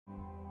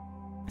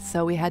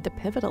So we had to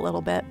pivot a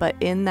little bit, but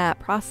in that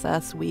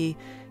process, we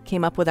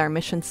came up with our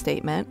mission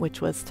statement,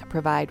 which was to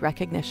provide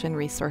recognition,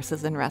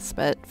 resources, and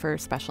respite for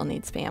special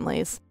needs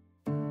families.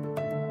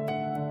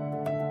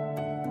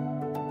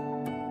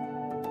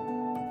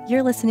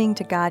 You're listening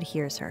to God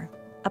Hears Her,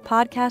 a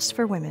podcast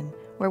for women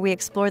where we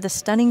explore the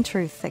stunning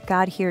truth that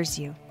God hears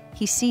you,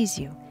 He sees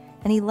you,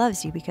 and He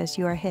loves you because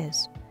you are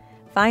His.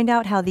 Find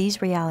out how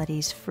these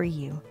realities free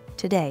you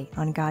today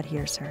on God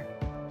Hears Her.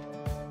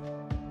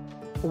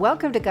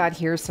 Welcome to God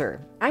Hears Her.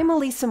 I'm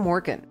Elisa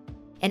Morgan.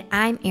 And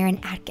I'm Eryn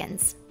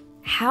Adkins.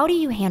 How do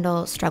you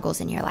handle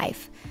struggles in your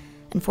life?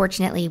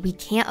 Unfortunately, we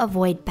can't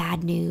avoid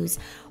bad news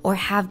or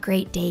have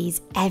great days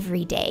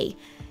every day.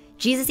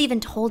 Jesus even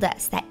told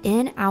us that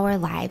in our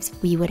lives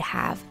we would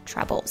have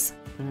troubles.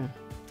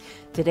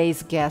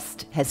 Today's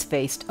guest has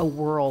faced a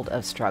world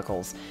of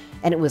struggles,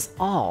 and it was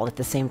all at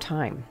the same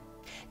time.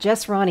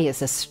 Jess Ronne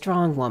is a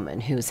strong woman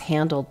who's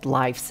handled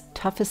life's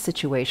toughest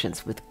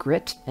situations with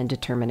grit and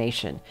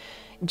determination.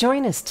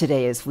 Join us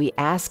today as we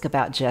ask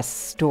about Jess'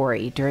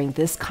 story during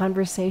this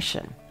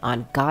conversation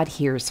on God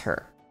Hears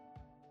Her.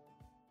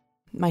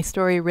 My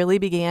story really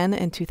began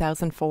in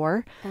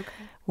 2004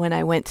 when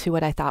I went to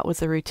what I thought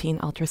was a routine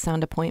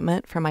ultrasound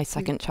appointment for my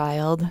second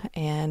child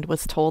and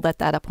was told at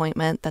that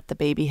appointment that the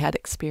baby had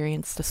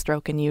experienced a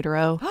stroke in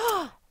utero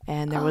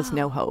and there was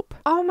no hope.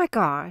 Oh my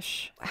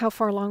gosh. How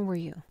far along were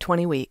you?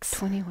 20 weeks.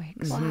 20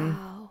 weeks.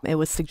 Wow. It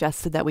was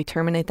suggested that we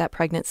terminate that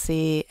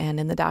pregnancy,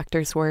 and in the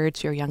doctor's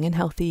words, you're young and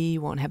healthy,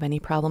 you won't have any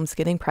problems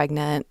getting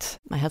pregnant.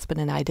 My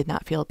husband and I did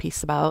not feel at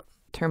peace about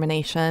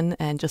termination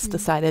and just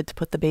decided to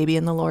put the baby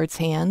in the Lord's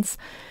hands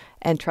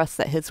and trust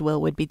that His will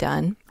would be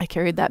done. I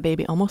carried that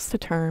baby almost to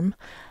term.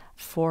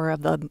 4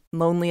 of the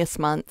loneliest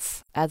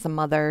months as a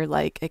mother,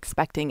 like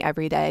expecting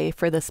every day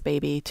for this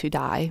baby to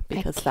die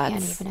because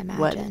that's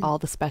what all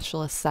the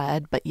specialists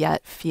said, but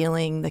yet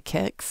feeling the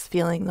kicks,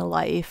 feeling the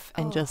life,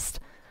 and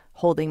just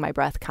holding my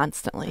breath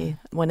constantly.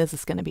 When is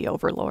this going to be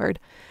over, Lord?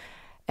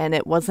 And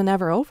it wasn't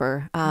ever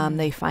over.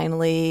 They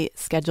finally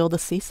scheduled a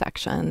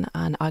C-section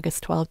on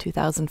August 12,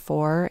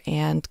 2004,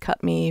 and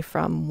cut me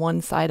from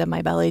one side of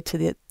my belly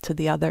to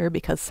the other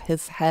because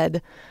his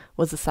head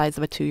was the size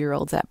of a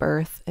 2-year-old's at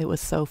birth. It was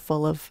so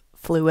full of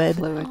fluid.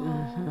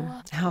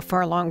 How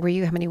far along were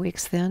you? How many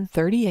weeks then?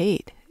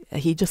 38.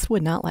 He just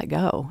would not let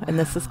go. And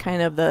this is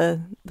kind of the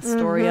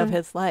story of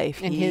his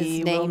life. And he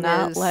his name will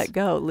not is let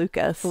go,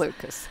 Lucas.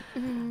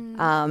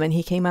 And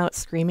he came out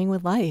screaming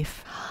with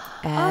life.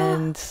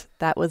 And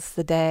that was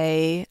the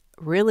day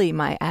really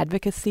my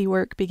advocacy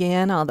work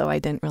began, although I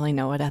didn't really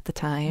know it at the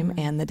time,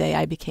 and the day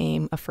I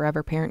became a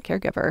forever parent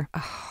caregiver.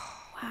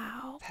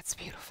 Wow. That's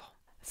beautiful.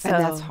 So,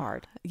 and that's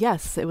hard.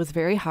 Yes, it was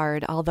very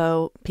hard.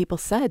 Although people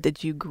said,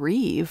 did you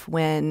grieve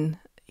when,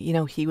 you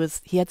know, he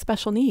had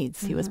special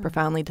needs. He was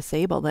profoundly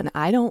disabled. And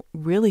I don't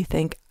really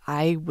think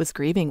I was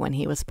grieving when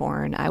he was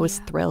born. I was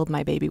thrilled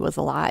my baby was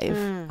alive.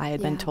 I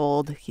had been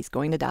told he's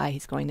going to die,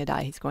 he's going to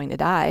die, he's going to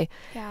die.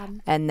 Yeah.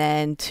 And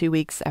then 2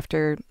 weeks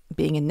after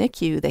being in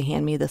NICU, they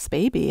hand me this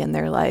baby and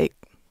they're like,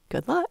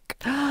 good luck.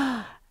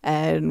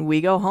 And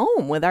we go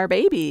home with our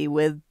baby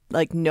with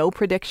like no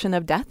prediction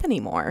of death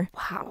anymore.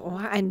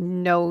 Wow.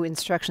 And no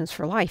instructions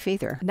for life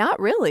either. Not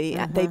really.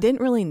 They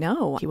didn't really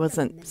know he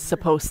wasn't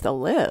supposed to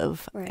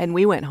live. Right. And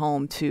we went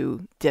home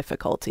to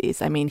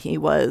difficulties. I mean, he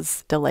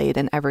was delayed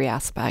in every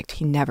aspect.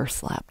 He never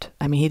slept.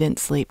 I mean, he didn't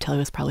sleep till he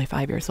was probably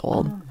 5 years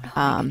old.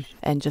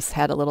 And just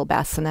had a little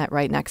bassinet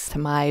right next to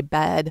my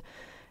bed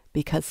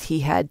because he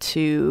had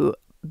to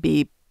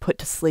be put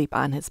to sleep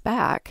on his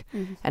back.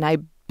 And I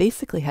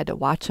basically had to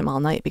watch him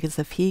all night because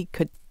if he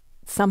could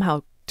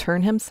somehow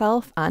turn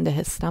himself onto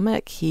his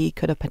stomach, he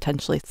could have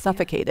potentially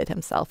suffocated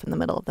himself in the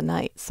middle of the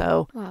night.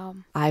 So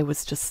I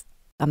was just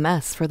a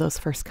mess for those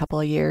first couple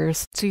of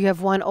years. So you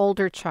have one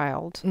older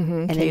child,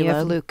 and then you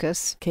have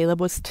Lucas. Caleb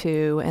was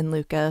 2 and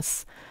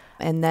Lucas.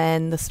 And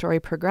then the story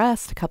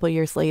progressed. A couple of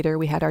years later,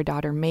 we had our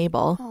daughter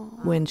Mabel.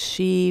 When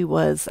she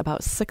was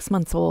about 6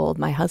 months old,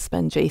 my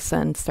husband,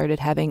 Jason, started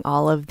having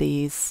all of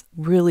these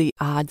really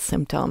odd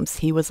symptoms.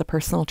 He was a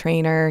personal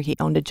trainer. He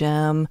owned a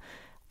gym,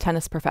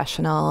 tennis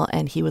professional,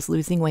 and he was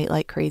losing weight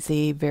like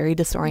crazy, very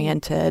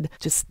disoriented,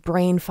 just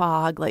brain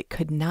fog, like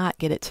could not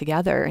get it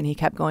together. And he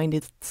kept going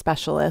to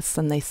specialists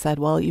and they said,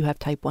 well, you have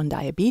type 1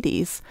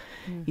 diabetes.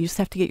 You just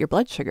have to get your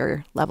blood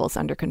sugar levels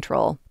under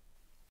control.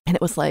 And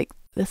it was like,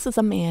 this is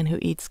a man who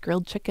eats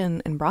grilled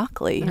chicken and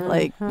broccoli,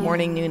 like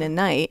morning, noon, and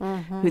night,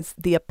 who's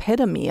the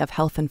epitome of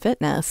health and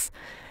fitness.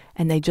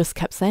 And they just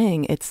kept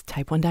saying, it's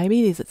type 1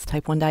 diabetes, it's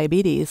type 1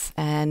 diabetes.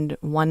 And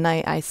one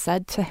night I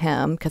said to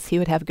him, because he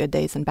would have good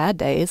days and bad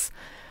days,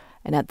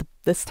 and at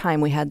this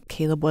time we had,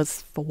 Caleb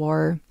was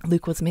 4,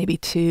 Luke was maybe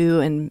 2,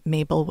 and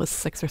Mabel was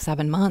 6 or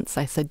 7 months.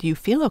 I said, do you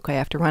feel okay? I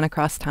have to run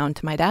across town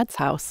to my dad's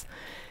house.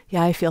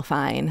 Yeah, I feel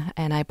fine.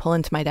 And I pull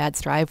into my dad's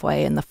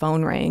driveway and the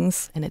phone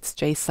rings and it's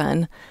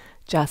Jason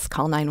Jess,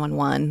 call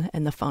 911,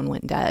 and the phone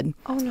went dead.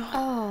 Oh, no.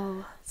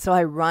 Oh. So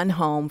I run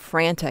home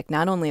frantic,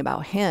 not only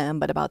about him,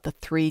 but about the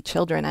 3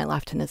 children I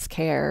left in his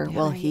care. Yeah.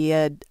 Well, he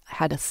had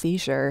a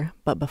seizure,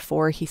 but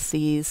before he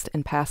seized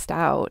and passed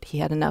out, he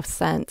had enough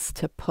sense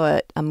to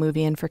put a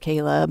movie in for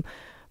Caleb,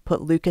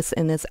 put Lucas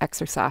in his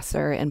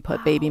exerciser, and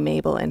put baby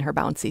Mabel in her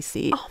bouncy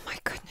seat. Oh, my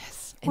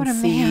goodness. And What a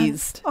man.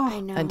 seized I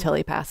know. until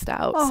he passed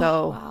out. Oh,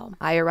 So wow.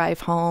 I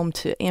arrive home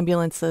to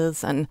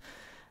ambulances and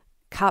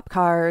cop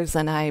cars,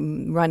 and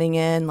I'm running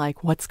in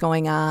like, what's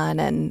going on?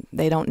 And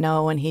they don't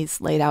know, and he's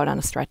laid out on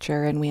a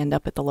stretcher, and we end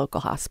up at the local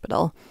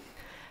hospital.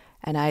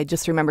 And I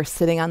just remember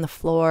sitting on the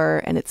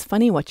floor, and it's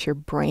funny what your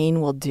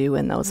brain will do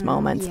in those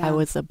moments. yeah. I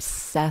was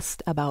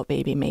obsessed about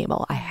baby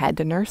Mabel. I had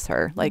to nurse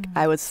her. Like,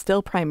 I was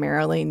still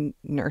primarily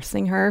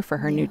nursing her for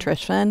her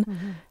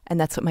nutrition, and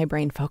that's what my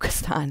brain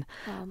focused on.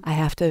 I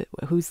have to,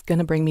 who's going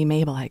to bring me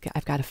Mabel?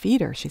 I've got to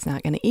feed her. She's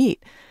not going to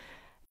eat.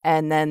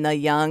 And then the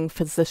young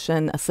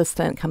physician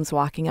assistant comes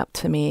walking up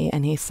to me,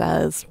 and he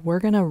says,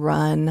 we're going to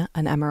run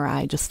an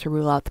MRI just to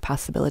rule out the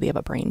possibility of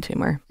a brain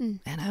tumor.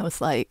 And I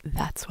was like,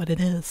 that's what it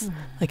is.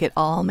 Like, it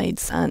all made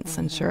sense.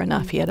 And sure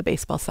enough, he had a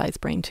baseball-sized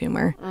brain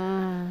tumor.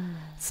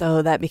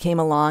 So that became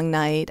a long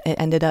night.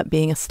 It ended up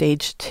being a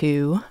stage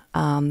 2.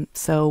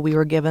 So we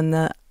were given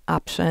the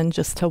option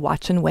just to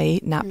watch and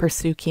wait, not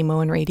pursue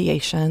chemo and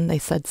radiation. They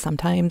said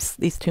sometimes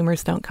these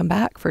tumors don't come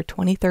back for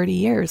 20, 30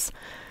 years.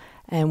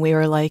 And we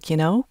were like,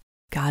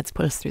 God's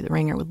put us through the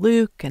ringer with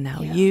Luke and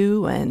now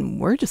you, and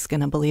we're just going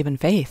to believe in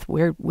faith.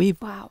 We've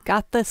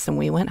got this, and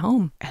we went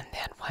home. And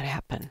then what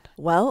happened?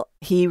 Well,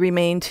 he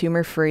remained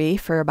tumor-free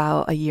for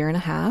about a year and a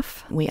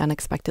half. We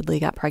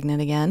unexpectedly got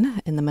pregnant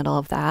again in the middle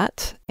of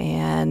that.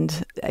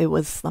 And it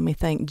was, let me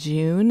think,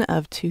 June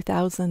of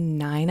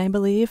 2009, I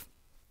believe.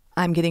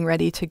 I'm getting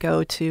ready to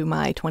go to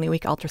my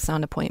 20-week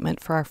ultrasound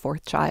appointment for our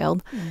 4th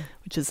child,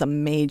 which is a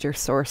major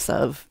source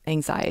of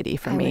anxiety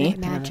for me.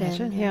 Would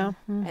imagine. Yeah.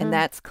 And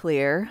that's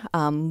clear.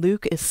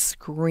 Luke is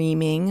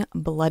screaming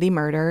bloody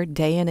murder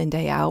day in and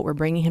day out. We're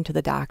bringing him to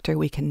the doctor.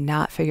 We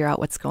cannot figure out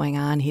what's going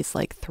on. He's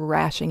like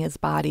thrashing his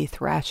body,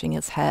 thrashing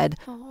his head.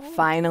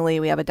 Finally,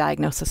 we have a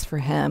diagnosis for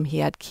him. He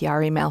had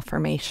Chiari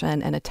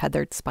malformation and a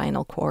tethered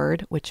spinal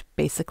cord, which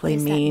basically What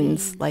does that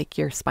means mean? like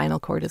your spinal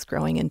cord is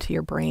growing into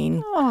your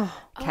brain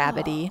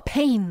cavity.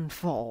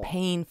 Painful.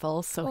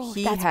 Painful. So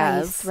he that's why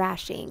has he's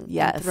thrashing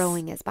Yes. and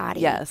throwing his body.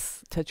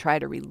 Yes, to try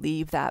to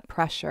relieve that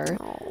pressure.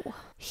 Oh.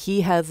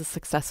 He has a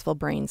successful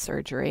brain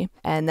surgery.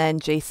 And then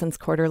Jason's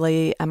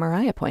quarterly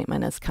MRI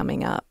appointment is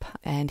coming up,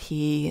 and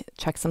he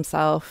checks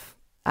himself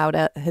out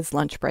at his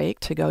lunch break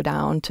to go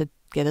down to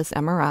get his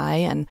MRI,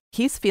 and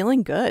he's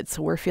feeling good.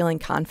 So we're feeling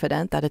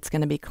confident that it's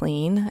going to be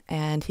clean.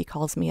 And he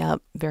calls me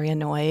up very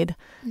annoyed.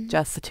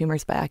 Jess, the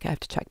tumor's back. I have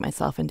to check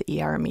myself into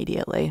ER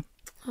immediately.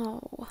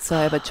 Oh. So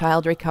I have a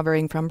child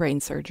recovering from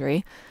brain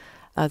surgery,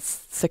 a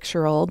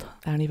 6-year-old.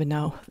 I don't even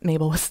know.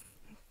 Mabel was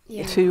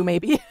 2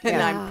 maybe, and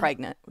Yeah. I'm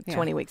pregnant,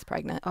 20 weeks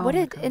pregnant. Oh What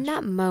my did in gosh.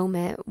 that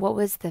moment? What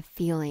was the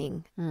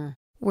feeling?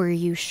 Were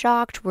you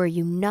shocked? Were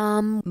you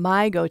numb?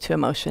 My go-to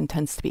emotion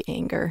tends to be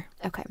anger.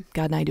 Okay.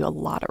 God and I do a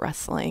lot of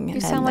wrestling. You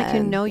and sound like you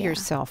then- know yeah.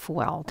 yourself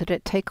well. Did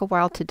it take a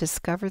while to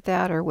discover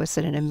that, or was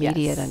it an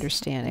immediate Yes.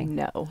 understanding?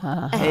 No.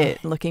 Uh-huh.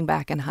 Looking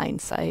back in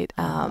hindsight.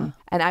 And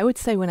I would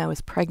say when I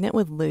was pregnant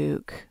with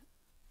Luke,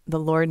 the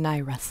Lord and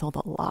I wrestled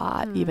a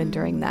lot, even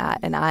during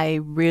that. And I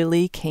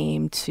really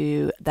came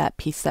to that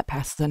peace that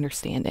passes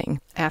understanding.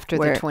 After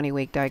Where- the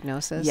 20-week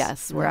diagnosis?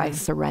 Yes, where I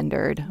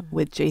surrendered.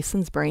 With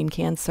Jason's brain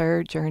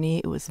cancer journey,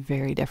 it was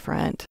very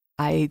different.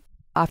 I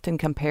often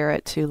compare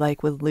it to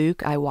like with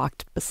Luke, I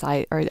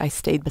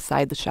stayed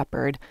beside the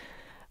shepherd.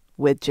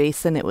 With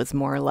Jason, it was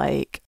more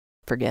like,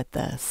 forget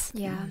this.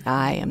 Yeah.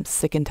 I am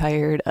sick and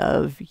tired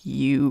of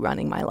you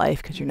running my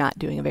life because you're not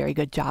doing a very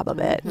good job of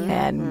it.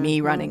 And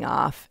me running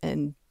off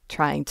and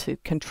trying to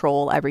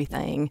control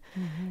everything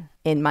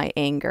in my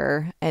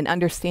anger, and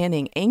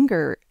understanding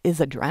anger is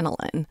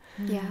adrenaline.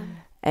 Yeah.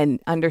 And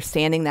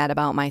understanding that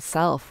about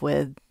myself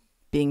with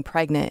being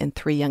pregnant and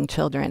 3 young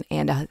children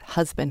and a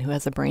husband who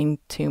has a brain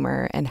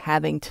tumor, and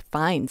having to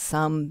find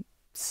some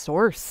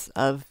source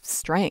of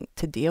strength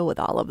to deal with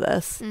all of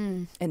this.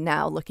 And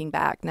now looking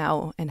back,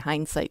 now in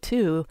hindsight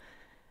too,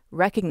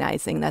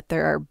 recognizing that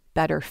there are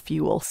better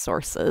fuel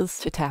sources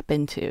to tap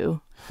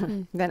into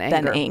Than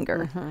than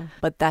anger.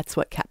 But that's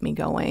what kept me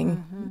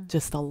going.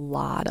 Just a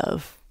lot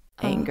of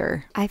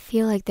anger. I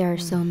feel like there are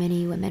so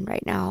many women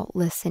right now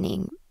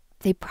listening.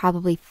 They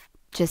probably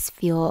just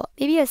feel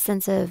maybe a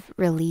sense of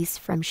release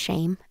from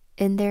shame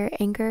in their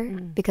anger,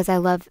 because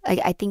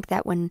I think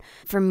that when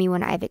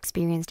I've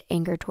experienced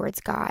anger towards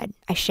God,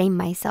 I shame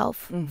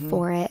myself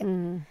for it,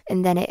 and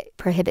then it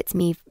prohibits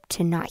me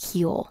to not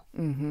heal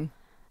and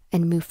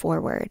move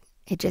forward.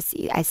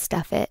 I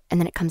stuff it, and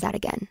then it comes out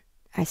again.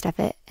 I stuff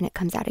it, and it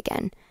comes out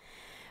again.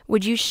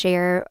 Would you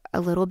share a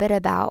little bit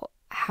about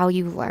how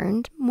you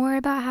learned more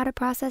about how to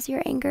process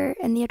your anger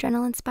and the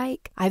adrenaline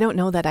spike? I don't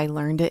know that I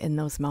learned it in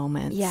those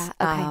moments. Yeah,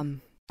 okay.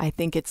 I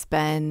think it's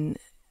been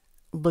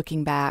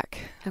looking back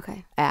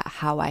Okay. at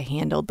how I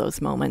handled those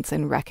moments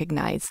and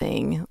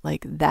recognizing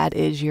like that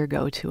is your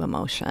go-to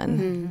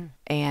emotion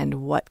and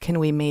what can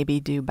we maybe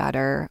do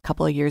better. A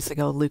couple of years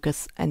ago,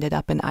 Lucas ended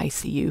up in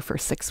ICU for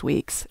 6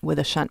 weeks with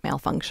a shunt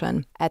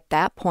malfunction. At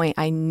that point,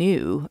 I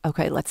knew,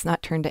 okay, let's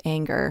not turn to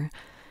anger.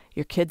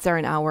 Your kids are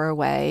an hour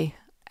away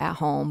at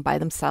home by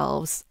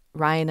themselves.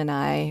 Ryan and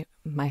I,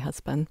 my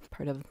husband,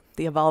 part of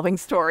the evolving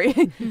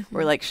story,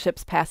 were like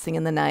ships passing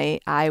in the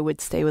night. I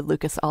would stay with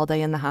Lucas all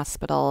day in the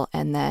hospital,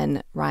 and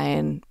then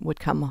Ryan would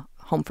come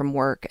home from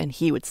work and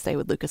he would stay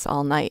with Lucas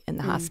all night in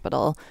the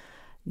hospital.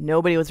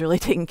 Nobody was really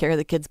taking care of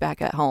the kids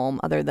back at home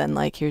other than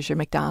like, here's your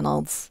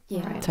McDonald's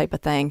type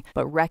of thing.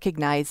 But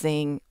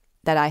recognizing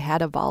that I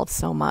had evolved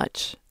so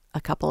much a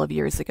couple of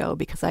years ago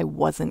because I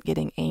wasn't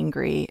getting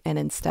angry, and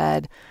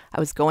instead I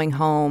was going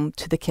home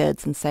to the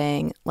kids and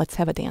saying, let's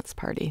have a dance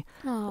party.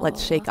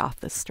 Let's shake off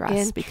the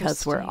stress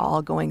because we're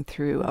all going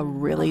through a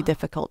really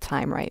difficult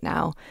time right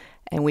now.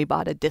 And we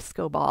bought a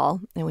disco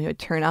ball, and we would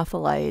turn off the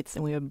lights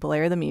and we would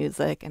blare the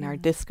music, and our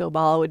disco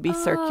ball would be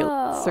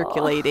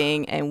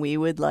circulating, and we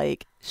would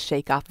like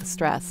shake off the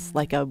stress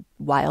like a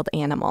wild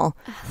animal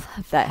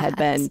that had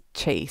been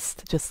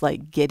chased, just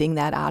like getting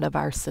that out of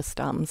our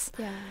systems.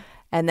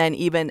 And then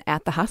even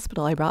at the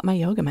hospital, I brought my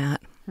yoga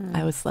mat.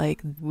 I was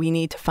like, we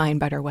need to find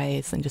better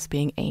ways than just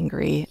being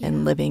angry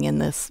and living in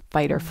this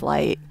fight or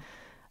flight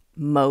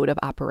mode of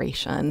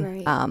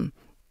operation.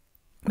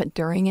 But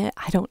during it,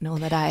 I don't know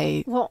that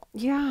I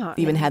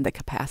even had the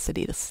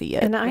capacity to see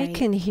it. And I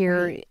can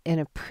hear an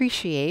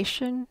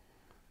appreciation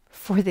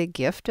for the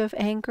gift of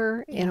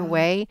anger in a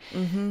way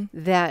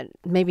that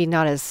maybe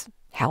not as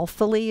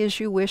healthily as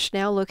you wish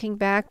now looking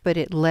back, but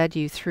it led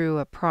you through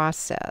a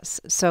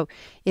process. So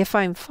if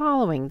I'm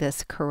following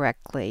this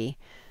correctly,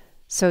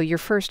 so your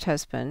first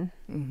husband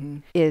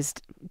is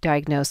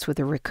diagnosed with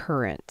a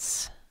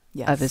recurrence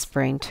of his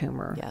brain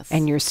tumor,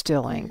 and you're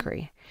still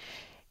angry.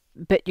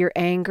 But your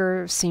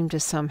anger seemed to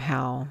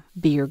somehow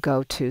be your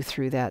go-to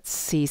through that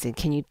season.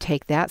 Can you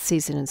take that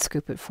season and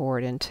scoop it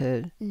forward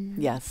into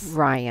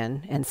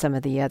Ryan and some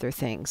of the other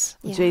things?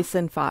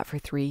 Jason fought for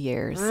 3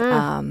 years.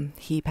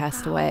 He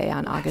passed away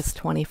on August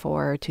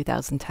 24,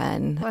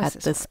 2010. At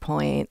this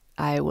point,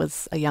 I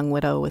was a young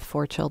widow with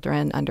 4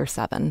 children under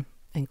 7,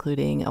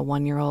 including a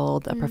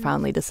 1-year-old, a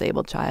profoundly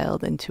disabled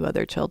child, and 2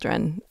 other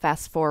children.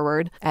 Fast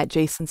forward, at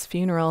Jason's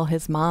funeral,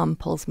 his mom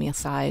pulls me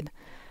aside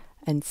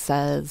and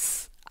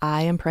says,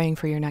 I am praying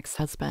for your next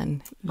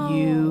husband.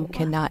 You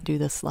cannot do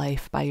this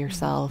life by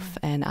yourself,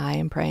 and I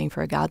am praying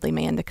for a godly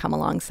man to come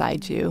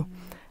alongside you.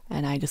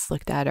 And I just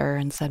looked at her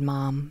and said,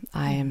 Mom,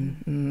 I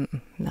am,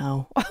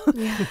 no.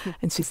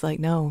 And she's like,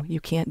 no, you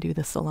can't do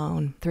this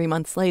alone. 3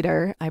 months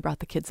later, I brought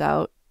the kids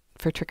out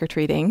for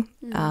trick-or-treating,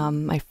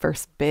 my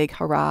first big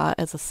hurrah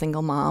as a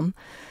single mom,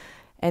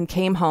 and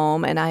came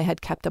home, and I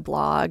had kept a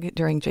blog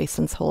during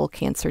Jason's whole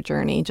cancer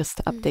journey just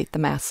to update the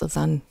masses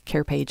on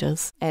care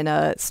pages. And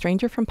a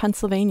stranger from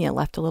Pennsylvania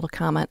left a little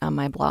comment on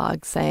my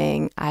blog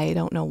saying, I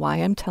don't know why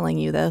I'm telling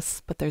you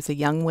this, but there's a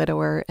young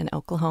widower in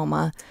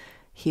Oklahoma.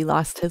 He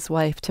lost his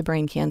wife to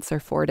brain cancer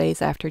 4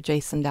 days after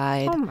Jason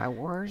died. Oh, my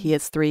word. He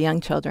has 3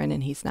 young children,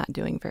 and he's not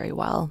doing very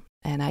well.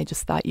 And I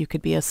just thought you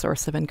could be a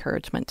source of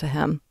encouragement to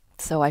him.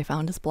 So I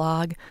found his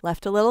blog,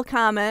 left a little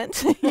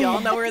comment. You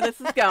all know where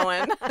this is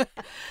going.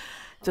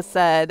 Just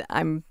said,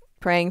 I'm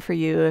praying for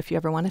you. If you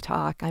ever want to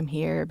talk, I'm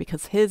here,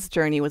 because his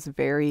journey was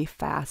very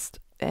fast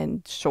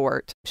and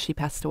short. She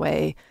passed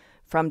away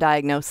from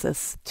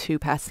diagnosis to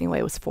passing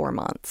away was 4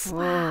 months.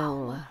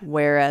 Wow.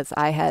 Whereas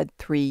I had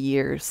 3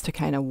 years to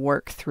kind of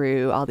work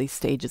through all these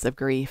stages of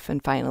grief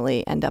and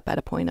finally end up at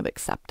a point of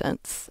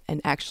acceptance and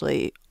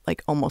actually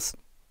like almost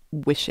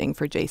wishing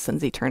for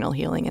Jason's eternal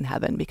healing in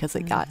heaven, because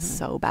it got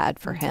so bad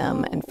for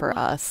him and for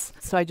us.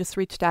 So I just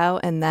reached out,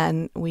 and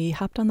then we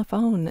hopped on the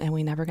phone and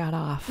we never got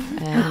off.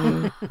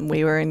 And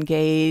we were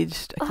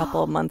engaged a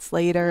couple of months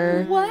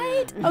later.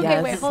 What?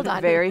 Okay, wait, hold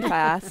on. Very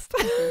fast.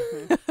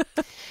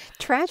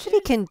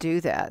 Tragedy can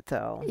do that,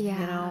 though. Yeah.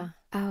 You know?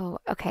 Oh,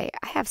 okay.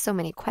 I have so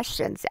many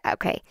questions.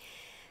 Okay.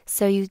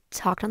 So you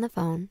talked on the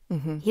phone.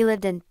 He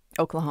lived in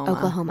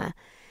Oklahoma.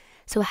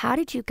 So how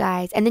did you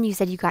guys, and then you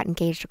said you got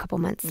engaged a couple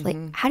months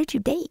later. How did you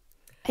date?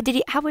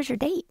 How was your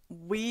date?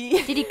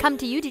 Did he come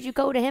to you? Did you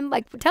go to him?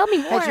 Like, tell me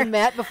more. Had you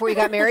met before you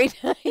got married?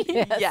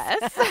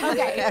 Yes.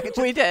 Okay.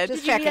 We did.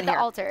 Did you meet at the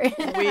altar?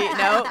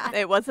 No,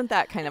 it wasn't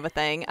that kind of a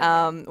thing.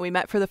 We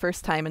met for the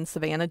first time in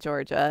Savannah,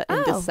 Georgia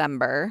in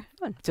December.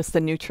 Just a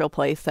neutral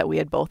place that we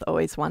had both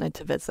always wanted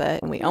to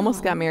visit. And we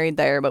almost got married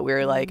there, but we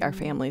were like, our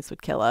families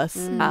would kill us.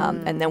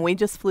 And then we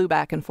just flew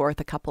back and forth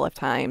a couple of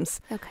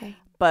times. Okay.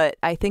 But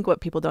I think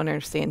what people don't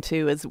understand,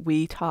 too, is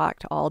we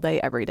talked all day,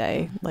 every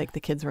day. Like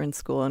the kids were in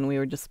school and we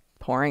were just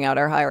pouring out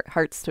our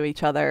hearts to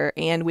each other.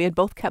 And we had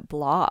both kept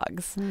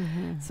blogs.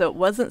 So it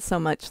wasn't so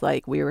much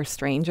like we were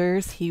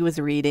strangers. He was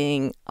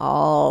reading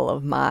all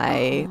of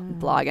my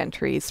blog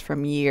entries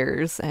from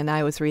years, and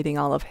I was reading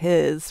all of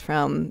his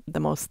from the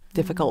most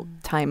difficult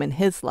time in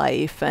his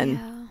life.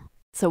 And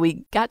so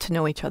we got to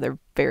know each other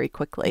very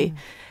quickly.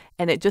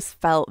 And it just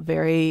felt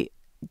very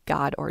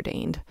God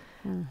ordained.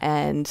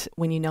 And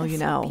when you know, you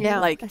know. Yeah,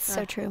 Like, that's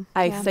so true.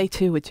 I say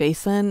too with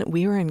Jason,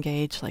 we were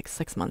engaged like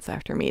 6 months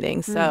after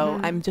meeting. So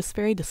I'm just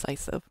very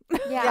decisive.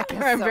 Yeah.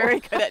 I'm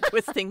very good at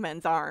twisting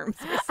men's arms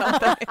or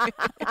something.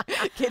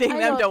 Getting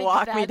them to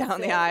walk me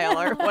down the aisle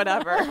or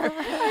whatever.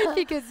 I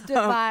think it's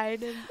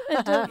divine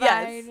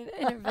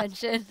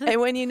intervention.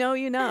 And when you know,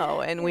 you know.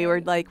 And we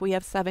were like, we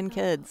have 7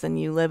 kids and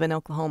you live in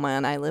Oklahoma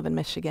and I live in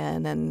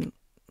Michigan. And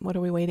what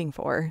are we waiting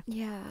for?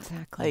 Yeah.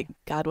 Exactly. Like,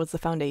 God was the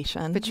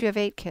foundation. But you have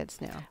 8 kids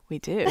now. We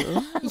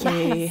do.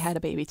 We had a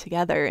baby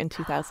together in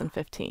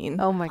 2015.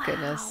 Oh, my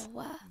goodness.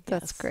 Wow.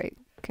 That's great.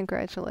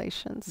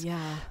 Congratulations.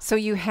 Yeah. So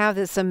you have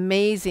this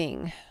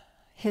amazing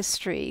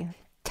history.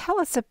 Tell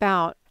us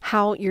about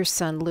how your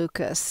son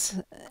Lucas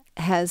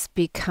has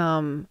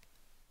become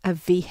a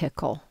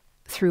vehicle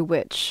through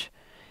which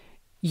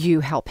you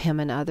help him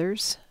and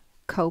others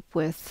cope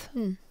with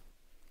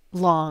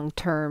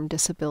long-term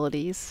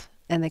disabilities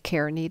and the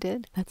care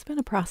needed. That's been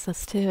a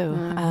process too.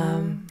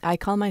 I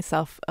call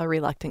myself a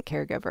reluctant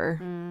caregiver.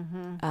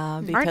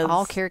 Because Aren't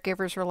all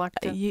caregivers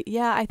reluctant?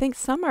 Yeah, I think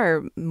some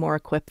are more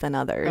equipped than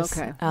others.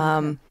 Okay.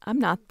 I'm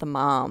not the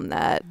mom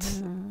that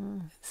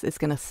is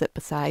going to sit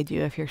beside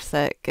you if you're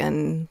sick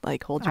and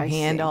like hold your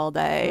hand all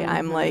day.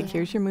 I'm like,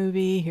 here's your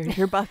movie, here's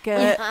your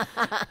bucket.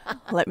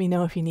 Let me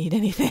know if you need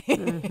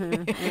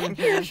anything.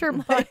 Here's your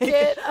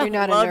bucket. You're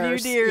not Love a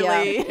nurse. you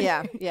dearly.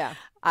 Yeah.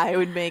 I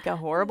would make a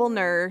horrible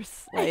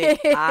nurse.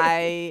 Like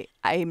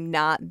I'm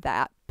not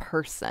that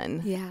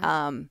person.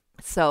 Yeah.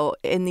 So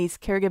in these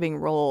caregiving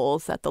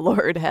roles that the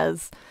Lord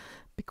has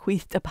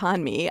bequeathed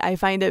upon me, I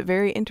find it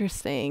very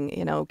interesting,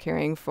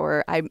 caring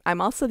for,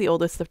 I'm also the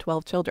oldest of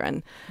 12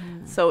 children.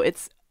 So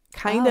it's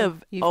kind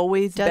of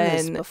always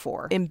been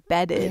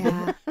embedded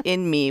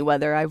in me,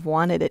 whether I've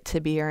wanted it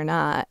to be or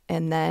not.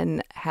 And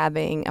then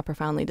having a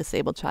profoundly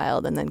disabled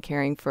child and then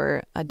caring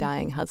for a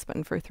dying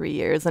husband for 3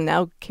 years and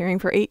now caring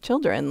for 8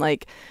 children.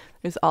 Like,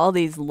 there's all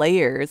these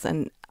layers.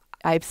 And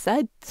I've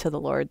said to the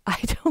Lord,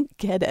 I don't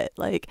get it.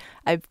 Like,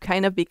 I've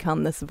kind of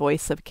become this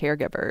voice of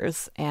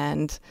caregivers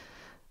and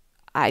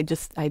I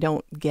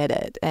don't get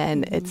it.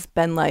 And it's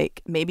been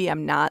like, maybe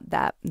I'm not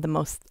the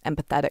most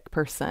empathetic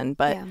person,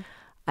 but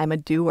I'm a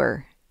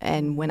doer.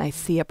 And when I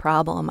see a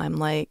problem, I'm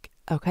like,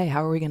 okay,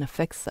 how are we going to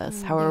fix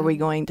this? How are we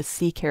going to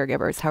see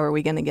caregivers? How are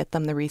we going to get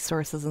them the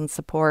resources and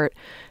support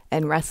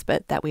and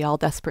respite that we all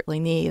desperately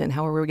need? And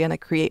how are we going to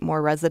create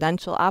more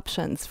residential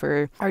options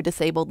for our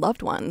disabled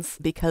loved ones?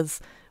 Because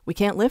we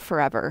can't live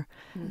forever.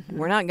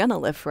 We're not going to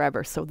live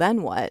forever. So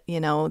then what?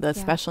 The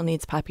special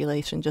needs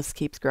population just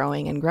keeps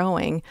growing and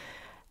growing.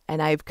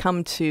 And I've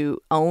come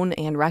to own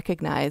and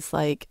recognize,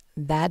 like,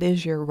 that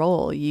is your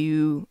role.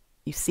 You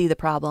see the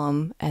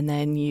problem and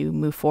then you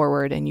move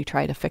forward and you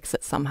try to fix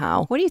it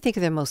somehow. What do you think are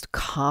the most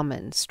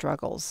common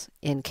struggles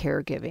in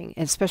caregiving,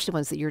 and especially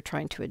ones that you're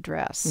trying to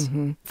address?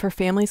 For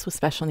families with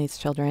special needs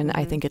children,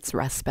 I think it's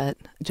respite,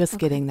 just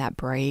getting that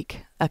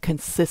break, a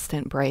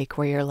consistent break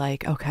where you're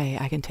like, okay,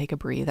 I can take a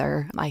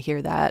breather. I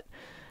hear that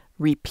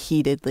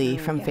repeatedly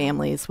from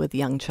families with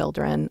young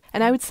children.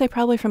 And I would say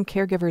probably from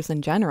caregivers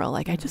in general,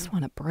 like, I just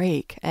want a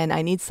break and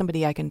I need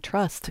somebody I can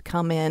trust to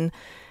come in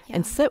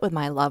and sit with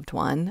my loved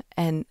one.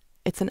 And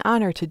it's an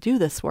honor to do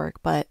this work,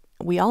 but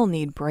we all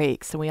need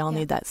breaks and we all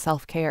need that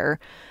self-care.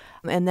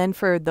 And then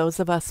for those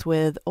of us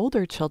with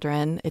older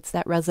children, it's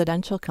that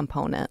residential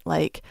component.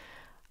 Like,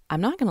 I'm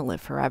not going to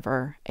live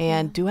forever.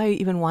 And do I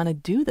even want to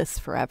do this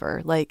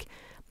forever? Like,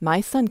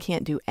 my son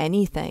can't do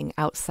anything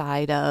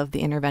outside of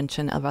the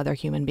intervention of other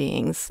human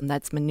beings. And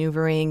that's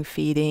maneuvering,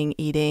 feeding,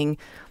 eating,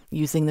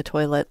 using the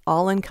toilet,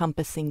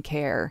 all-encompassing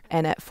care.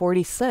 And at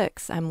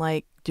 46, I'm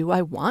like, do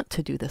I want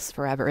to do this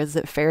forever? Is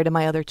it fair to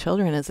my other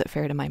children? Is it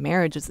fair to my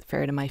marriage? Is it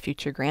fair to my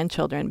future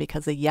grandchildren?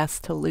 Because a yes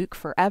to Luke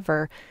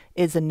forever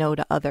is a no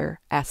to other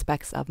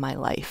aspects of my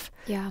life.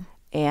 Yeah.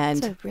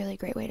 And that's a really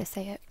great way to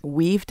say it.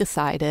 We've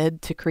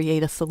decided to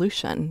create a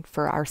solution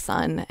for our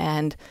son.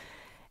 And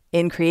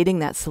in creating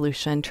that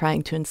solution,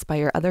 trying to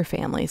inspire other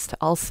families to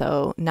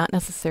also not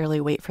necessarily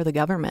wait for the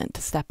government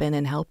to step in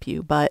and help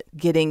you, but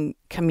getting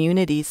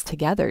communities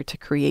together to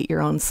create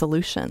your own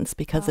solutions,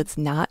 because it's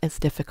not as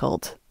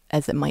difficult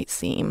as it might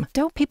seem.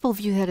 Don't people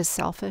view that as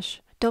selfish?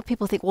 Don't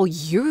people think, well,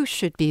 you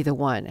should be the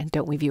one? And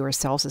don't we view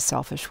ourselves as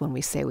selfish when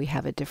we say we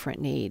have a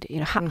different need?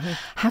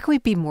 How can we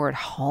be more at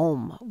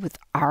home with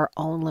our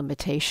own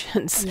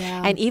limitations?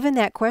 Yeah. And even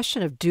that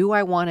question of, do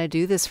I want to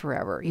do this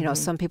forever?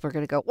 Some people are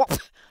going to go, well,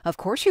 of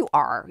course you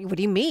are. What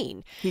do you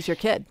mean? He's your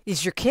kid.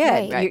 He's your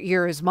kid. Right.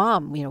 You're his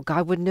mom.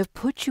 God wouldn't have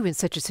put you in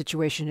such a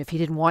situation if he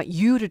didn't want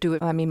you to do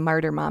it. I mean,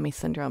 martyr mommy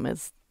syndrome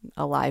is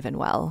alive and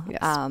well.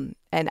 Yes.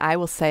 And I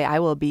will say I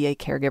will be a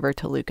caregiver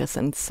to Lucas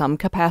in some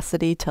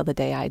capacity till the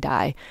day I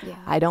die. Yeah.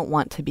 I don't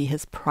want to be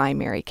his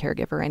primary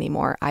caregiver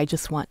anymore. I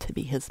just want to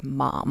be his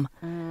mom.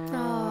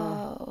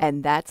 Oh.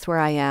 And that's where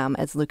I am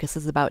as Lucas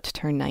is about to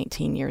turn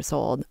 19 years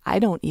old. I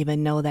don't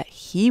even know that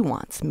he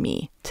wants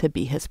me to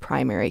be his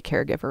primary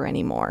caregiver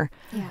anymore.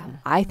 Yeah.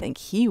 I think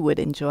he would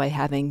enjoy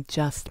having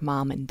just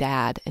mom and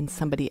dad and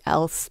somebody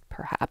else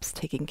perhaps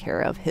taking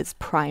care of his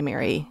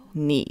primary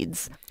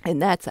needs.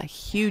 And that's a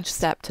huge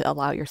step to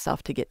allow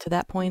yourself to get to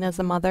that point as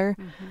a mother,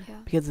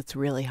 because it's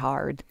really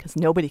hard because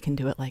nobody can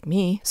do it like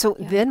me. So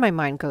then my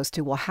mind goes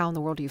to, well, how in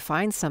the world do you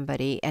find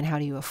somebody and how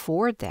do you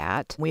afford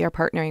that? We are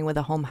partnering with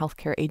a home health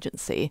care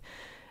agency.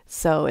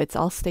 So it's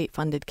all state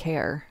funded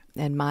care.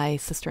 And my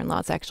sister-in-law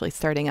is actually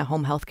starting a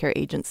home health care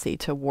agency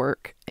to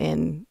work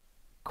in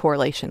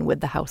correlation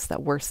with the house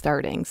that we're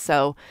starting.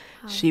 So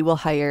she will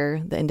hire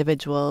the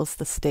individuals,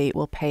 the state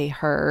will pay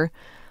her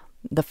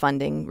the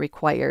funding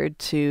required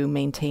to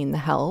maintain the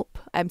help.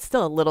 I'm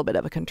still a little bit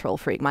of a control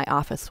freak. My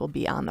office will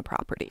be on the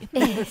property.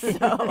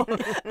 So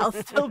I'll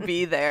still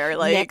be there.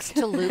 Like Next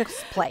to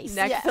Luke's place.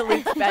 Next to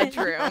Luke's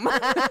bedroom.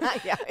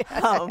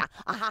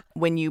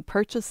 When you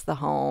purchase the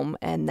home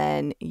and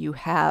then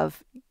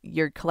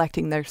you're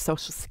collecting their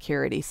Social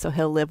Security. So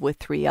he'll live with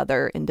 3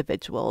 other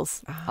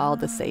individuals, all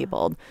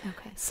disabled.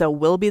 Okay. So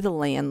we'll be the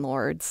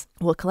landlords.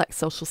 We'll collect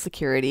Social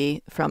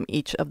Security from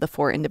each of the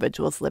 4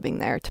 individuals living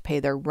there to pay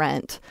their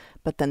rent.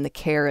 But then the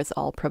care is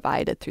all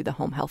provided through the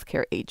home health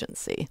care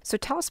agency. So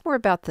tell us more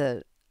about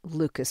the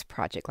Lucas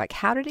project. Like,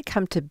 how did it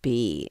come to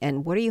be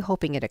and what are you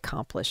hoping it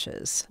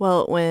accomplishes?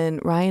 Well, when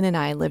Ryan and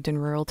I lived in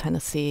rural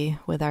Tennessee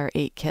with our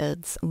 8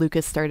 kids,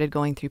 Lucas started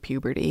going through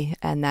puberty,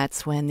 and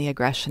that's when the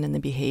aggression and the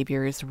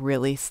behaviors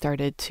really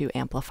started to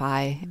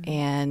amplify.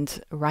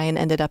 And Ryan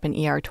ended up in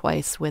ER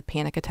twice with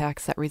panic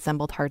attacks that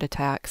resembled heart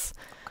attacks.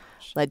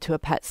 Led to a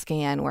PET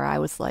scan where I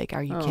was like,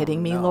 are you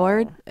kidding me,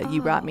 Lord?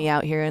 You brought me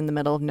out here in the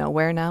middle of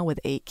nowhere now with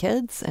 8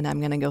 kids, and I'm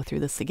going to go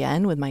through this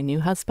again with my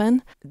new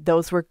husband.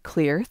 Those were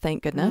clear,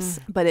 thank goodness.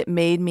 But it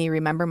made me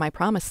remember my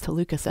promise to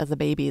Lucas as a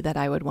baby that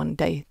I would one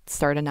day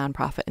start a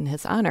nonprofit in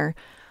his honor,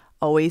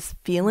 always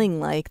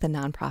feeling like the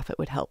nonprofit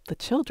would help the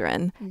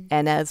children.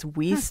 And as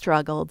we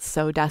struggled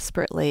so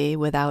desperately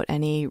without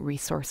any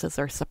resources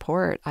or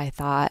support, I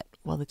thought,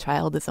 well, the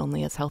child is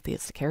only as healthy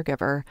as the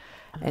caregiver.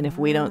 And if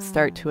we don't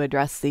start to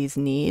address these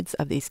needs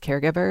of these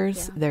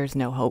caregivers, there's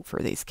no hope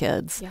for these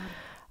kids. Yeah.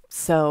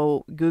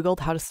 So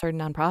Googled how to start a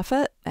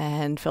nonprofit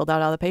and filled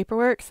out all the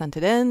paperwork, sent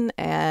it in,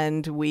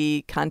 and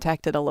we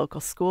contacted a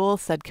local school,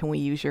 said, can we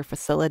use your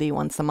facility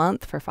once a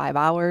month for 5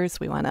 hours?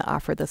 We want to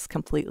offer this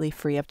completely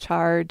free of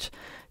charge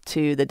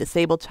to the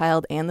disabled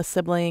child and the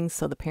siblings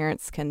so the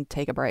parents can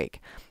take a break.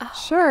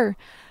 Sure.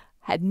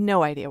 Had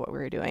no idea what we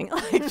were doing.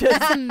 Like,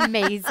 just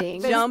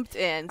amazing. jumped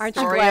in. Aren't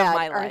you Story glad? of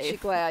my life. Aren't you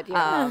glad?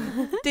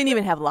 Yeah. Didn't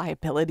even have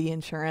liability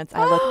insurance.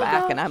 I look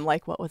back and I'm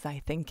like, what was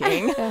I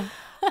thinking?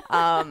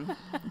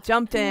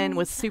 Jumped in,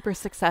 was super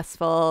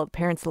successful.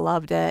 Parents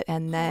loved it.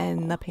 And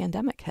then the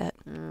pandemic hit.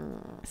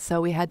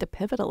 So we had to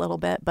pivot a little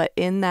bit. But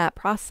in that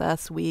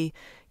process, we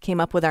came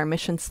up with our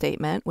mission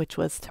statement, which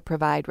was to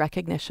provide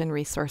recognition,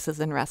 resources,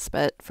 and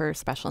respite for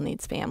special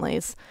needs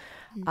families.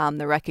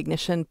 The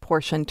recognition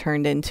portion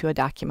turned into a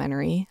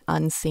documentary,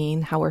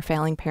 Unseen, How We're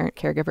Failing Parent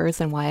Caregivers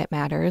and Why It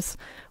Matters,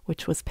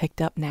 which was picked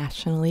up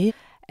nationally.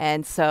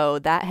 And so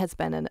that has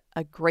been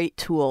a great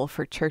tool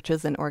for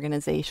churches and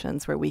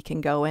organizations where we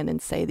can go in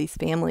and say, these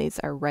families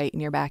are right in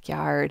your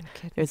backyard.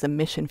 There's a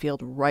mission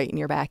field right in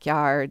your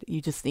backyard. You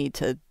just need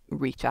to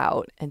reach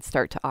out and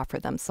start to offer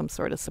them some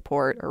sort of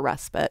support or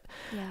respite.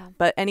 Yeah.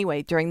 But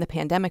anyway, during the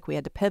pandemic, we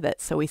had to pivot.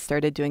 So we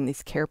started doing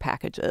these care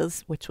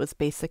packages, which was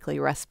basically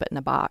respite in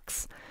a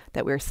box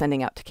that we were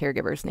sending out to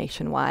caregivers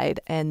nationwide.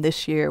 And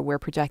this year, we're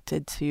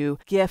projected to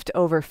gift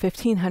over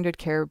 1,500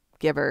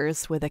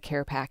 caregivers with a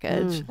care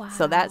package.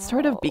 So that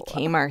sort of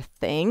became our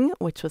thing,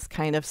 which was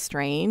kind of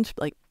strange.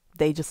 Like,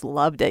 they just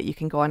loved it. You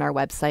can go on our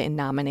website and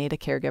nominate a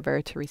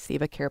caregiver to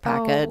receive a care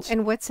package.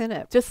 And what's in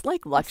it? Just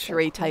like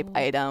luxury type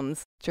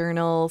items,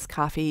 journals,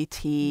 coffee,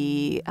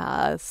 tea,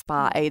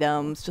 spa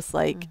items, just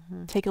like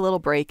take a little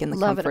break in the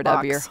comfort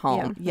of your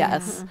home. Yeah.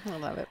 Yes. I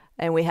love it.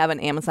 And we have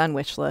an Amazon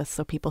wish list.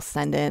 So people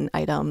send in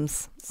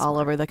items all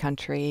over the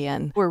country.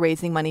 And we're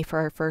raising money for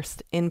our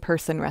first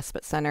in-person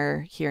respite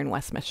center here in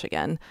West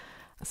Michigan.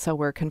 So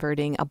we're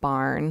converting a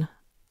barn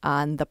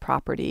on the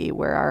property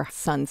where our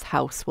son's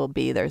house will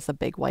be. There's a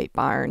big white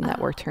barn that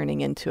we're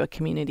turning into a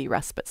community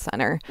respite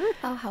center.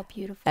 Oh, how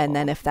beautiful. And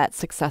then if that's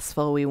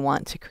successful, we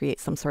want to create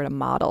some sort of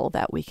model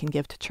that we can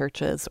give to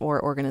churches or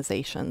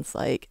organizations.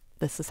 Like,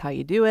 this is how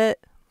you do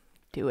it.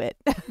 Do it.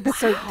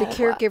 So the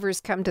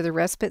caregivers come to the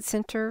respite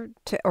center,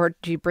 or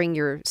do you bring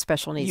your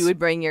special needs? You would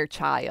bring your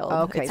child.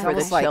 Okay, It's so for the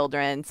it's like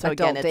children. So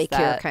adult again, it's daycare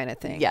that kind of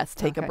thing. Yes,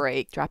 take a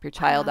break, drop your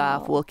child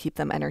off. We'll keep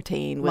them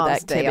entertained with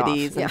Mom's day off.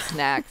 activities and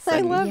snacks I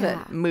and love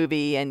it.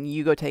 movie, and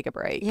you go take a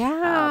break.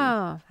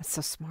 Yeah, that's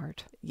so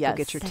smart. Yes. Go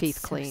get your That's teeth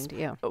so cleaned.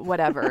 Yeah.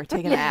 Whatever,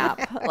 take a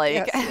nap,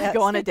 like Yes.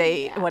 go on a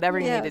date, whatever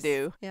you need to Yes.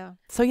 do. Yeah.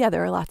 So yeah,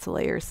 there are lots of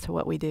layers to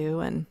what we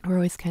do, and we're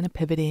always kind of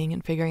pivoting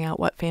and figuring out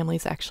what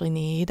families actually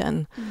need,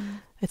 and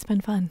it's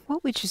been fun.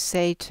 What would you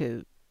say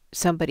to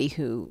somebody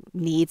who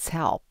needs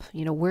help?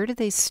 You know, where do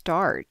they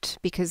start?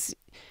 Because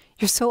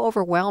you're so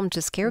overwhelmed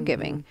just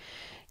caregiving.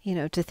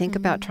 To think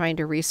about trying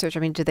to research. I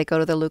mean, do they go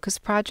to the Lucas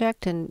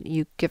Project and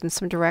you give them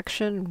some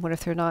direction? What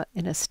if they're not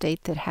in a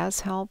state that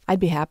has help? I'd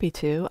be happy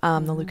to.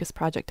 The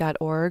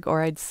lucasproject.org,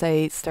 or I'd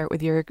say start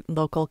with your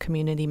local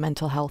community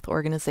mental health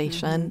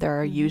organization. There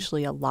are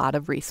usually a lot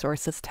of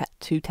resources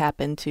to tap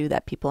into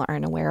that people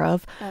aren't aware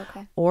of.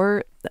 Okay.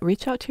 Or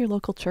reach out to your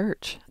local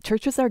church.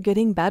 Churches are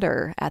getting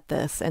better at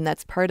this, and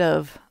that's part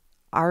of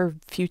our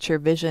future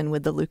vision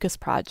with the Lucas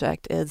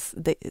Project is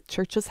the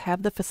churches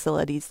have the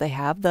facilities, they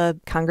have the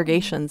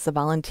congregations, the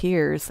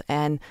volunteers,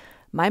 and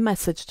my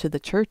message to the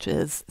church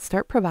is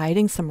start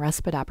providing some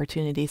respite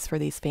opportunities for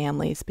these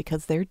families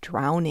because they're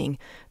drowning.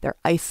 They're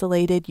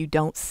isolated. You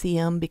don't see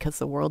them because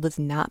the world is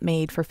not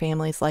made for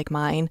families like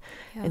mine.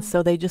 Yeah. And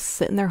so they just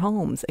sit in their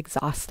homes,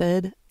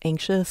 exhausted,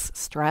 anxious,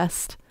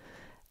 stressed.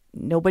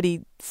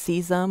 Nobody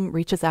sees them,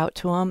 reaches out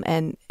to them.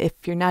 And if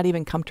you're not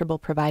even comfortable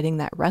providing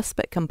that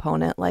respite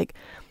component, like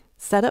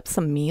set up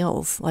some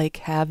meals, like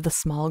have the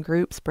small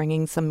groups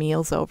bringing some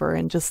meals over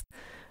and just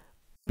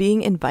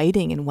being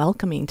inviting and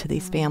welcoming to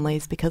these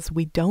families because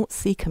we don't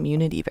see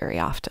community very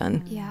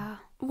often. Yeah.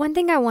 One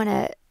thing I want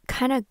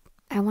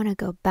to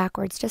go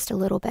backwards just a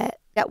little bit.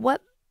 At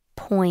what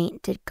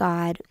point did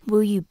God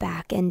woo you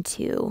back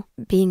into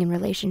being in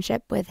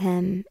relationship with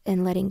him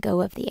and letting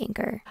go of the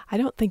anger? I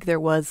don't think there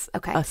was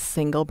a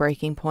single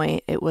breaking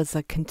point. It was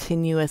a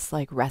continuous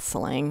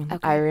wrestling.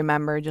 Okay. I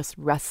remember just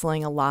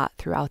wrestling a lot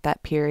throughout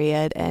that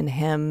period and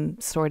him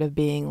sort of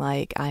being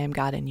like, I am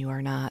God and you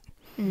are not.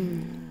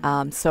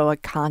 So a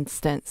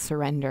constant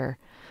surrender.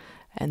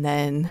 And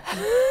then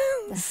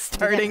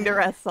starting to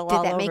wrestle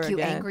all over again. Did that make you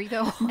angry,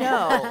 though?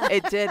 No,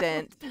 it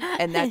didn't.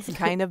 And that's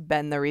kind of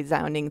been the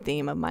resounding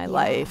theme of my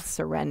life,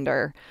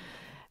 surrender.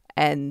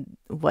 And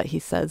what he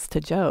says to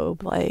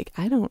Job, like,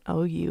 I don't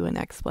owe you an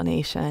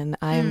explanation.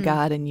 I am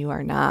God and you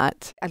are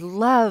not. I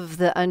love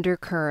the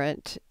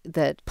undercurrent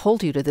that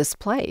pulled you to this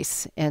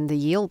place and the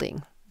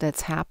yielding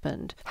that's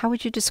happened. How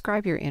would you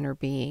describe your inner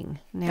being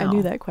now? I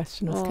knew that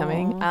question was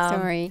coming.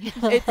 Sorry.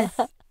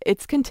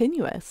 It's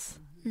continuous.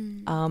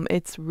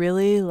 It's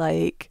really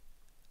like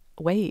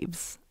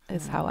waves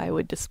is how I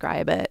would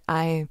describe it.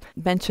 I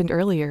mentioned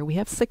earlier, we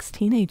have 6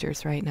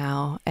 teenagers right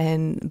now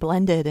and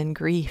blended and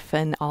grief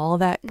and all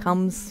that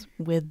comes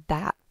with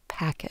that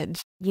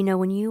package.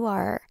 When you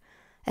are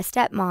a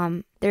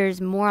stepmom, there's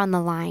more on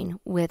the line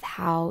with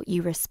how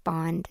you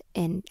respond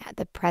in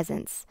the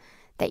presence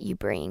that you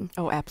bring.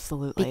 Oh,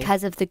 absolutely.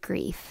 Because of the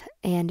grief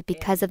and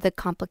because of the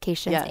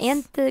complications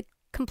and the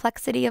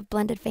complexity of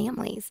blended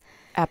families.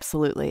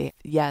 Absolutely.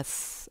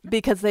 Yes.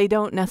 Because they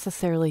don't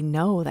necessarily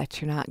know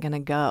that you're not going to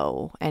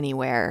go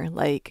anywhere.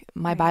 Like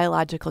my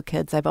biological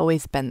kids, I've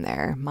always been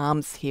there.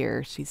 Mom's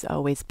here. She's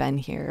always been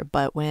here.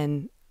 But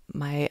when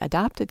my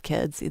adopted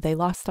kids, they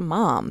lost a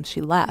mom.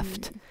 She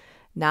left.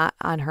 Not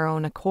on her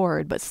own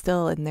accord, but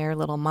still in their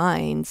little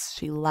minds,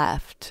 she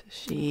left.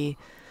 She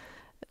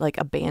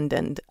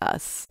abandoned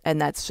us. And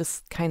that's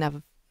just kind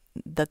of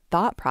the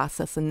thought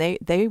process, and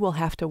they will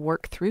have to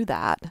work through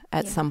that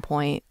at some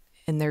point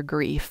in their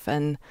grief,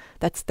 and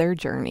that's their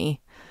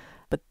journey.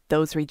 But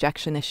those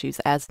rejection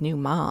issues as new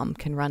mom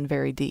can run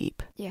very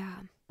deep. Yeah.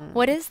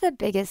 What is the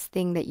biggest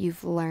thing that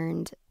you've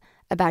learned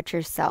about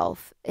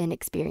yourself in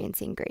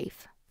experiencing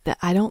grief? That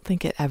I don't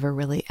think it ever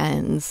really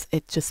ends.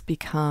 It just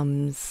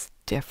becomes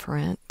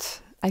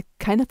different. I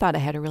kind of thought I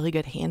had a really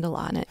good handle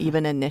on it,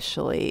 even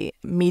initially.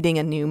 Meeting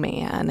a new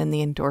man and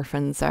the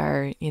endorphins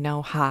are,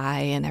 high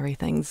and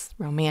everything's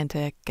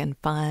romantic and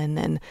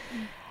fun.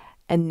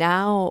 And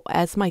now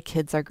as my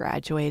kids are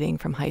graduating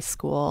from high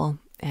school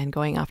and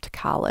going off to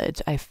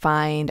college, I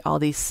find all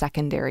these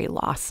secondary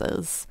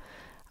losses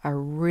are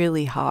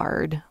really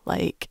hard.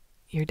 Like,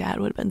 your dad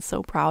would have been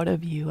so proud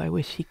of you. I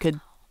wish he could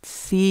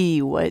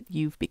see what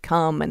you've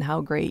become and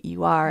how great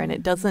you are, and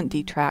it doesn't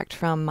detract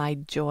from my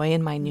joy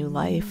in my new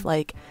life.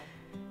 Like,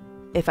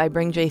 if I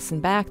bring Jason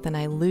back, then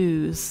I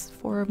lose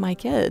 4 of my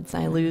kids.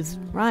 I lose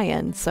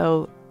Ryan.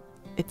 So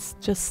it's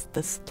just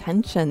this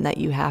tension that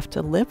you have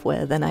to live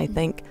with, and I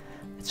think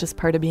it's just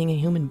part of being a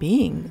human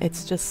being.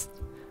 It's just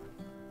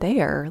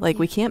there. Like,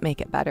 we can't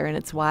make it better, and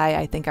it's why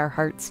I think our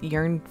hearts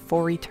yearn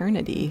for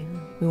eternity.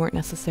 We weren't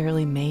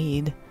necessarily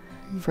made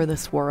for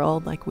this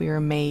world. Like, we were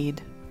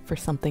made for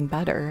something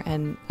better.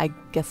 And I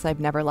guess I've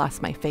never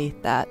lost my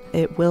faith that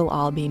it will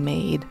all be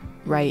made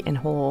right and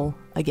whole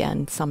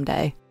again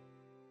someday.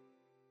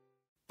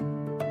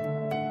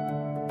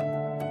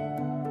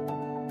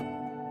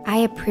 I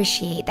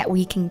appreciate that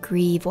we can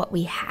grieve what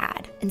we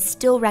had and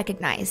still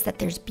recognize that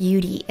there's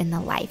beauty in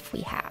the life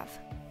we have.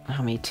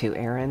 Oh, me too,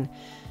 Eryn.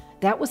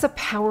 That was a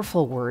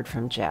powerful word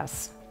from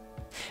Jess.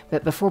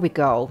 But before we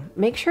go,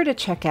 make sure to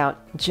check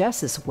out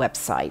Jess's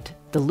website,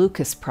 The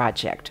Lucas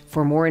Project,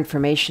 for more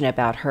information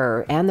about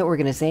her and the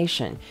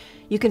organization.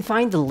 You can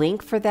find the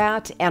link for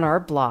that and our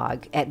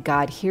blog at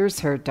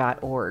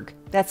godhearsher.org.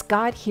 That's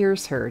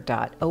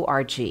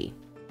godhearsher.org.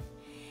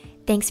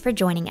 Thanks for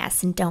joining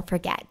us, and don't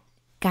forget,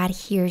 God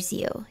hears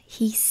you,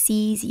 He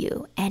sees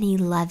you, and He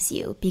loves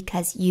you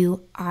because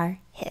you are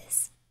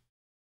His.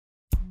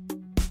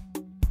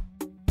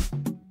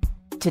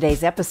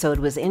 Today's episode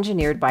was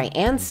engineered by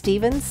Ann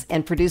Stevens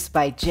and produced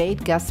by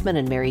Jade Gussman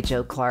and Mary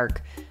Jo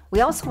Clark.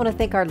 We also want to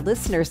thank our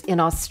listeners in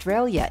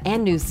Australia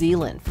and New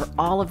Zealand for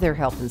all of their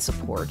help and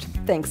support.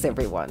 Thanks,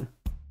 everyone.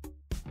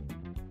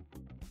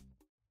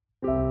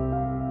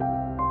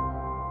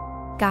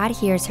 God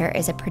Hears Her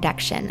is a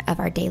production of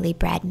Our Daily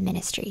Bread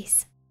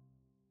Ministries.